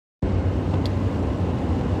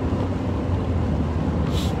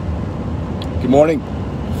morning.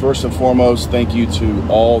 First and foremost, thank you to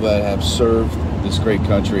all that have served this great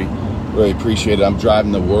country. Really appreciate it. I'm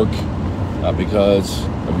driving to work because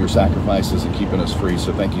of your sacrifices and keeping us free.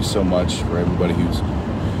 So thank you so much for everybody who's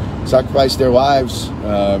sacrificed their lives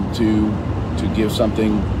to give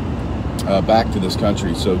something back to this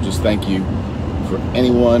country. So just thank you for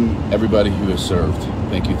everybody who has served.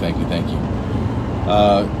 Thank you, thank you, thank you.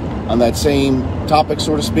 On that same topic,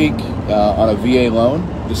 so to speak, on a VA loan,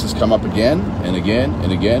 this has come up again and again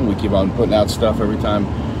and again. We keep on putting out stuff every time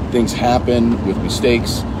things happen with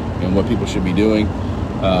mistakes and what people should be doing.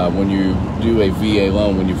 When you do a VA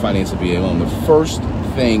loan, when you finance a VA loan, the first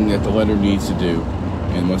thing that the lender needs to do,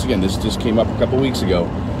 and once again, this just came up a couple weeks ago,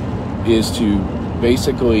 is to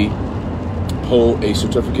basically pull a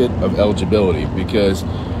certificate of eligibility. Because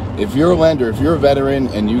if you're a lender, if you're a veteran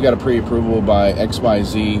and you got a pre-approval by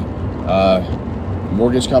XYZ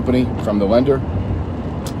mortgage company from the lender,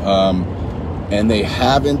 and they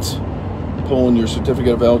haven't pulled your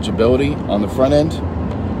certificate of eligibility on the front end,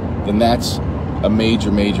 then that's a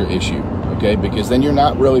major issue, okay? Because then you're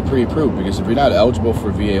not really pre-approved, because if you're not eligible for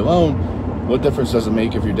a VA loan, what difference does it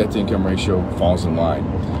make if your debt-to-income ratio falls in line?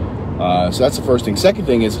 So that's the first thing. Second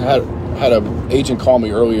thing is, I had an agent call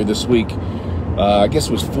me earlier this week. I guess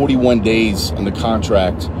it was 41 days on the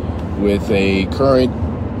contract with a current,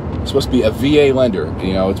 it's supposed to be a VA lender.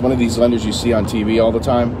 You know, it's one of these lenders you see on TV all the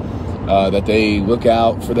time, that they look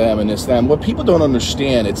out for them and this, them. What people don't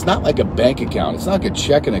understand, it's not like a bank account. It's not like a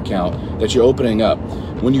checking account that you're opening up.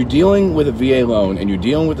 When you're dealing with a VA loan and you're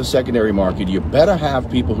dealing with the secondary market, you better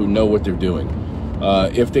have people who know what they're doing.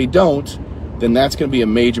 If they don't, then that's going to be a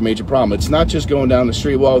major problem. It's not just going down the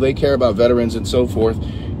street, well, they care about veterans and so forth,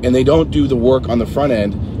 and they don't do the work on the front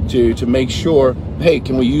end to make sure, hey,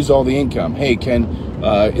 can we use all the income? Hey,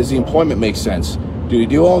 is the employment make sense? Do you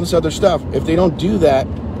do all this other stuff? If they don't do that,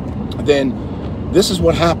 then this is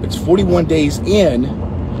what happens. 41 days in,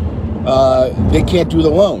 they can't do the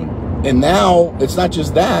loan. And now it's not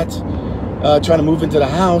just that, trying to move into the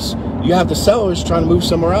house, you have the sellers trying to move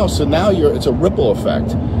somewhere else. So now it's a ripple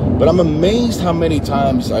effect. But I'm amazed how many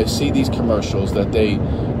times I see these commercials that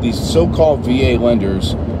these so-called VA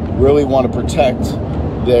lenders really want to protect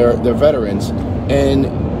their veterans, and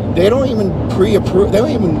they don't even pre-approve, they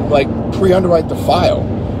don't even like pre-underwrite the file.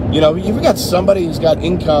 You know, if you've got somebody who's got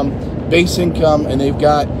income, base income, and they've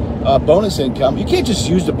got bonus income, you can't just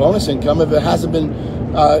use the bonus income if it hasn't been,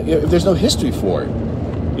 if there's no history for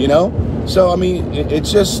it, you know? So, I mean,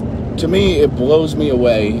 it's just, to me, it blows me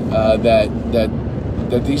away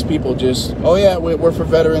that these people just, oh yeah, we're for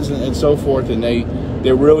veterans and so forth, and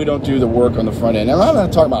they really don't do the work on the front end. And I'm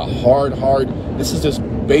not talking about hard, this is just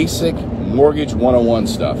basic mortgage 101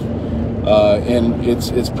 stuff. And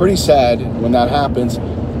it's pretty sad when that happens.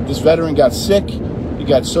 This veteran got sick, he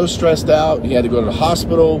got so stressed out, he had to go to the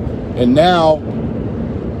hospital, and now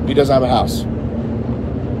he doesn't have a house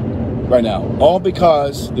right now. All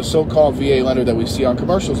because the so-called VA lender that we see on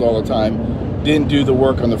commercials all the time didn't do the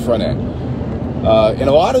work on the front end. And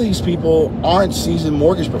a lot of these people aren't seasoned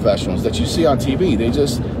mortgage professionals that you see on TV.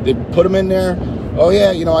 They put them in there, oh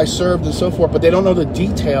yeah, you know, I served and so forth, but they don't know the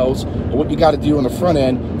details of what you got to do on the front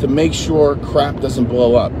end to make sure crap doesn't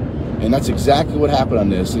blow up. And that's exactly what happened on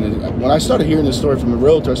this. And when I started hearing this story from the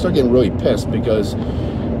realtor, I started getting really pissed, because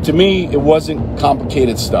to me, it wasn't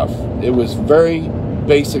complicated stuff. It was very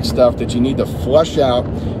basic stuff that you need to flush out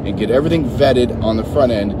and get everything vetted on the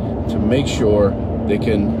front end to make sure they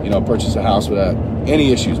can, you know, purchase a house without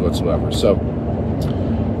any issues whatsoever. So,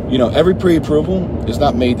 you know, every pre-approval is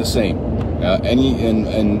not made the same. And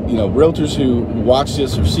you know, realtors who watch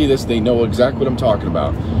this or see this, they know exactly what I'm talking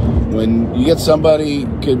about. When you get somebody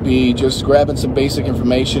could be just grabbing some basic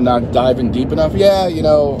information, not diving deep enough. Yeah, you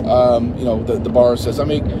know, the borrower says, I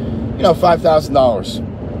make, you know,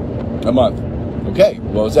 $5,000 a month. Okay,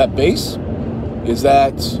 well, is that base? Is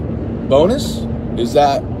that bonus? Is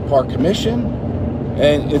that part commission?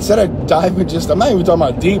 And instead of diving I'm not even talking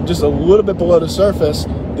about deep, just a little bit below the surface,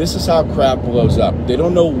 this is how crap blows up. They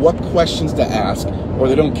don't know what questions to ask, or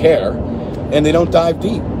they don't care, and they don't dive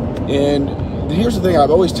deep. And here's the thing, I've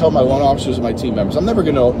always told my loan officers and my team members, I'm never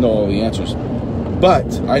going to know all the answers,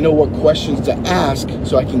 but I know what questions to ask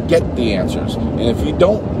so I can get the answers. And if you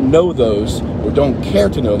don't know those, or don't care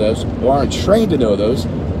to know those, or aren't trained to know those,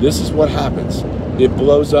 this is what happens. It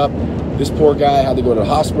blows up. This poor guy had to go to the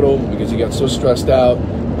hospital because he got so stressed out.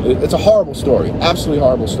 It's a horrible story, absolutely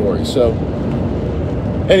horrible story. So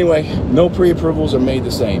anyway, no pre-approvals are made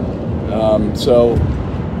the same. So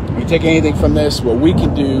if you take anything from this, what we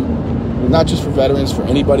can do, not just for veterans, for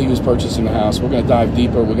anybody who's purchasing a house, we're going to dive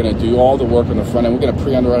deeper. We're going to do all the work on the front end. We're going to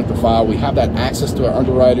pre-underwrite the file. We have that access to our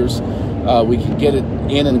underwriters we can get it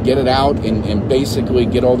in and get it out, and basically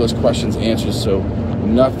get all those questions answered, so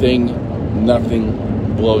nothing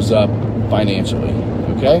blows up financially.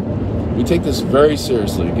 Okay, we take this very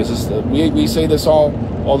seriously, because we say this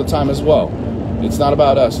all the time as well. It's not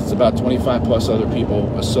about us. It's about 25 plus other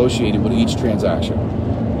people associated with each transaction.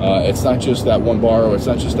 It's not just that one borrower. It's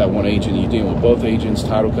not just that one agent. You're dealing with both agents,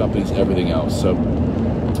 title companies, everything else. So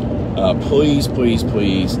please,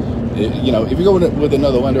 you know, if you go with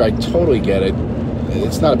another lender, I totally get it.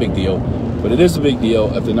 It's not a big deal, but it is a big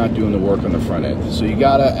deal if they're not doing the work on the front end. So you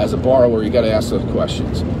gotta, as a borrower, you gotta ask those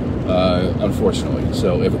questions, unfortunately.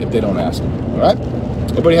 So if they don't ask them, all right?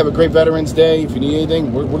 Everybody have a great Veterans Day. If you need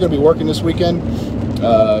anything, we're gonna be working this weekend.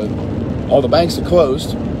 All the banks are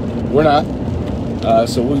closed. We're not.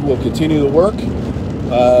 So we will continue to work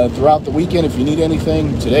throughout the weekend. If you need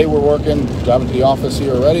anything, today we're working, driving to the office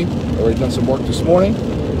here already done some work this morning.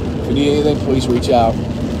 If you need anything, please reach out,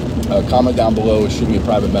 comment down below, or shoot me a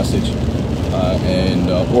private message,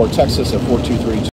 or text us at 423